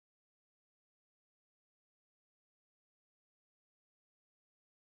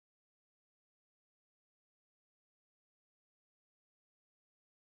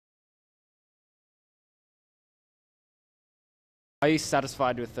Are you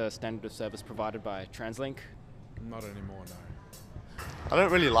satisfied with the standard of service provided by Translink? Not anymore, no. I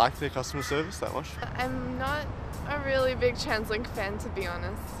don't really like their customer service that much. I'm not a really big Translink fan, to be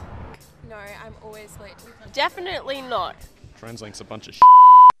honest. No, I'm always late. Definitely not. Translink's a bunch of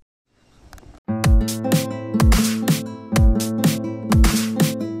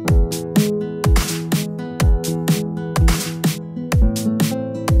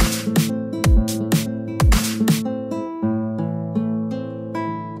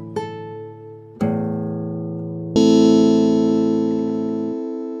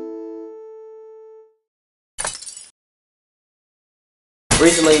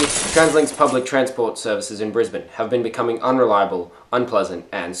Recently, Translink's public transport services in Brisbane have been becoming unreliable, unpleasant,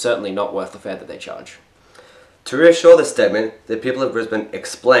 and certainly not worth the fare that they charge. To reassure this statement, the people of Brisbane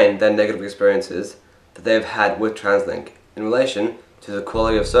explain their negative experiences that they have had with Translink in relation to the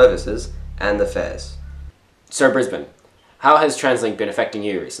quality of services and the fares. So Brisbane, how has Translink been affecting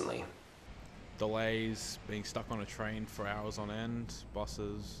you recently? delays, being stuck on a train for hours on end,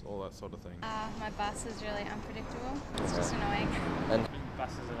 buses, all that sort of thing. My bus is really unpredictable. It's just annoying. And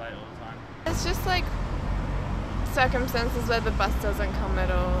Buses are late all the time. It's just like circumstances where the bus doesn't come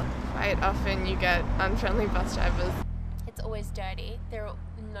at all. Quite often you get unfriendly bus drivers. It's always dirty. There are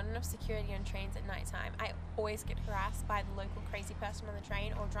not enough security on trains at night time. I always get harassed by the local crazy person on the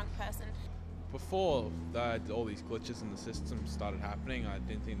train or drunk person. Before all these glitches in the system started happening, I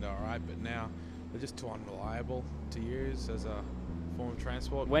didn't think they were alright, but now they're just too unreliable to use as a form of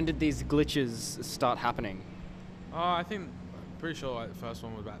transport. When did these glitches start happening? I'm pretty sure the first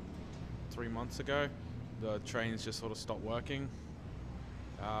one was about 3 months ago. The trains just sort of stopped working.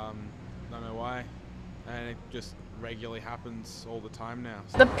 Don't know why, and it just regularly happens all the time now.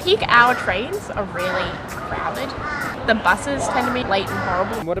 The peak hour trains are really crowded. The buses tend to be late and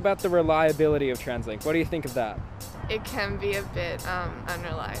horrible. What about the reliability of Translink? What do you think of that? It can be a bit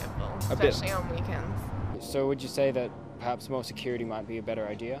unreliable, especially on weekends. So would you say that perhaps more security might be a better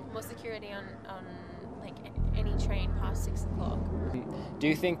idea? More security on like any train past 6 o'clock. Do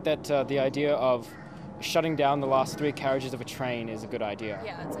you think that the idea of shutting down the last 3 carriages of a train is a good idea?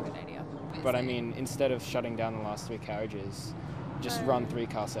 Yeah, that's a good idea. But I mean, instead of shutting down the last 3 carriages, just run 3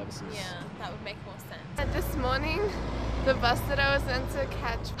 car services. Yeah, that would make more sense. This morning, the bus that I was meant to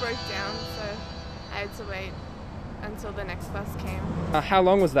catch broke down, so I had to wait until the next bus came. How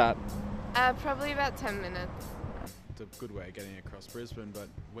long was that? Probably about 10 minutes. It's a good way of getting across Brisbane, but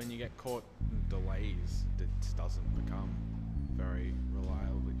when you get caught in delays, it doesn't become very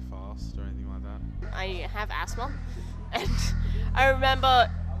reliably fast or anything like that. I have asthma, and I remember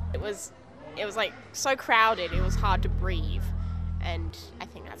it was like so crowded it was hard to breathe, and I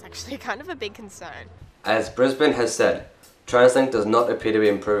think that's actually kind of a big concern. as Brisbane has said, Translink does not appear to be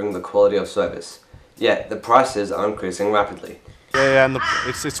improving the quality of service, yet the prices are increasing rapidly. Yeah, and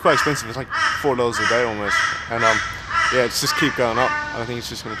it's quite expensive. It's like $4 a day almost, and yeah, it's just keep going up. I think it's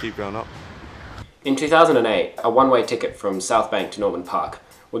just going to keep going up. In 2008, a one-way ticket from South Bank to Norman Park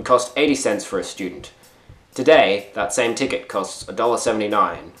would cost 80 cents for a student. Today, that same ticket costs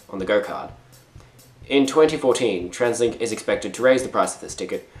 $1.79 on the Go card. In 2014, Translink is expected to raise the price of this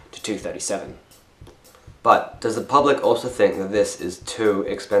ticket to $2.37. But does the public also think that this is too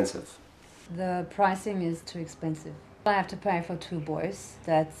expensive? The pricing is too expensive. I have to pay for 2 boys.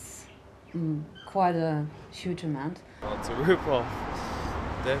 That's quite a huge amount. Well, it's a rip-off.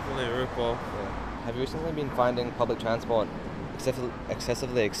 Definitely a rip-off. Yeah. Have you recently been finding public transport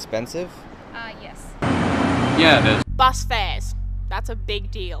excessively expensive? Yes. Yeah, there's Bus fares. That's a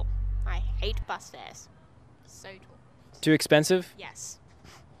big deal. I hate bus fares. So tall. Too expensive? Yes.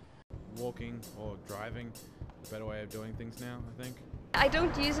 Walking or driving, a better way of doing things now, I think. I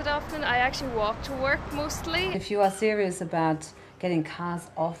don't use it often. I actually walk to work mostly. If you are serious about getting cars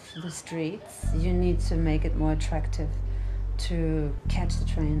off the streets, you need to make it more attractive to catch the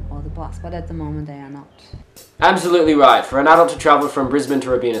train or the bus, but at the moment they are not. Absolutely right. For an adult to travel from Brisbane to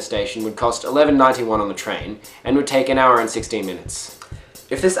Robina Station would cost $11.91 on the train and would take 1 hour and 16 minutes.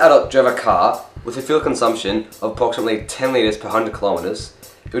 If this adult drove a car with a fuel consumption of approximately 10 litres per 100 kilometres,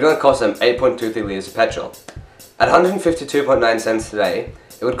 it would only cost them 8.23 litres of petrol. At 152.9 cents today,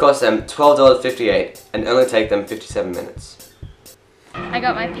 it would cost them $12.58 and only take them 57 minutes. I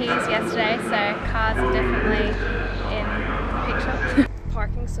got my P's yesterday, so cars are definitely in the picture.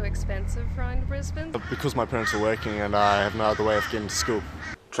 Parking's so expensive around Brisbane. Because my parents are working and I have no other way of getting to school.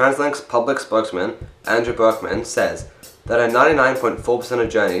 Translink's public spokesman, Andrew Berkman, says that at 99.4% of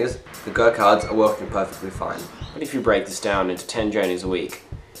journeys, the Go cards are working perfectly fine. But if you break this down into 10 journeys a week,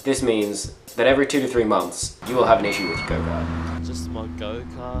 this means that every 2 to 3 months, you will have an issue with your Go card. Just my Go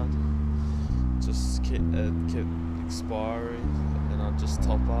card just kept expiring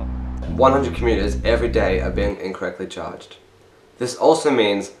top up. 100 commuters every day are being incorrectly charged. This also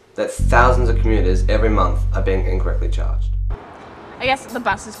means that thousands of commuters every month are being incorrectly charged. I guess the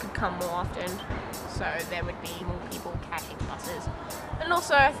buses could come more often, so there would be more people catching buses. And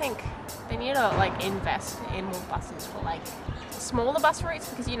also, I think they need to like invest in more buses for like smaller bus routes,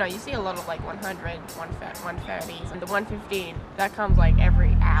 because you know you see a lot of like 100, 130s, and the 115 that comes like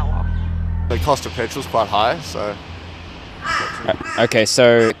every hour. The cost of petrol is quite high, so. Okay,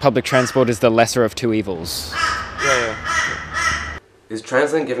 so public transport is the lesser of two evils. Yeah. Is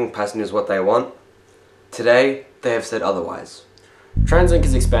Translink giving passengers what they want? Today, they have said otherwise. Translink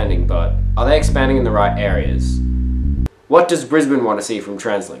is expanding, but are they expanding in the right areas? What does Brisbane want to see from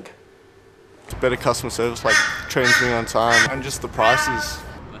Translink? Better customer service, like trains being on time, and just the prices.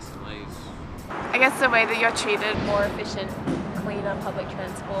 Less delays. I guess the way that you're treated. More efficient, cleaner public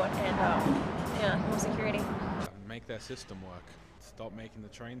transport, and more security. Make their system work. Stop making the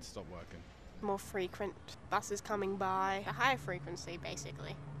trains stop working. More frequent buses coming by, a higher frequency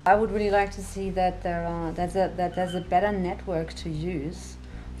basically. I would really like to see that there's a better network to use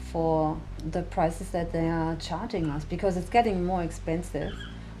for the prices that they are charging us, because it's getting more expensive,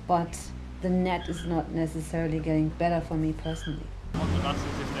 but the net is not necessarily getting better for me personally. On the buses,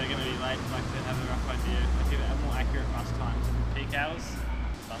 if they're going to be late, like to have a rough idea, like have more accurate bus times in peak hours.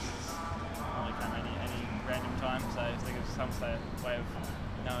 Buses only come any random time, so if they give some way of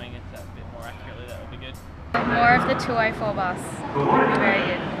knowing it a bit more accurately, that would be good. More of the 204 bus would be very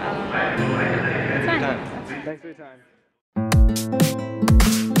good. It's fine. Thanks for your time.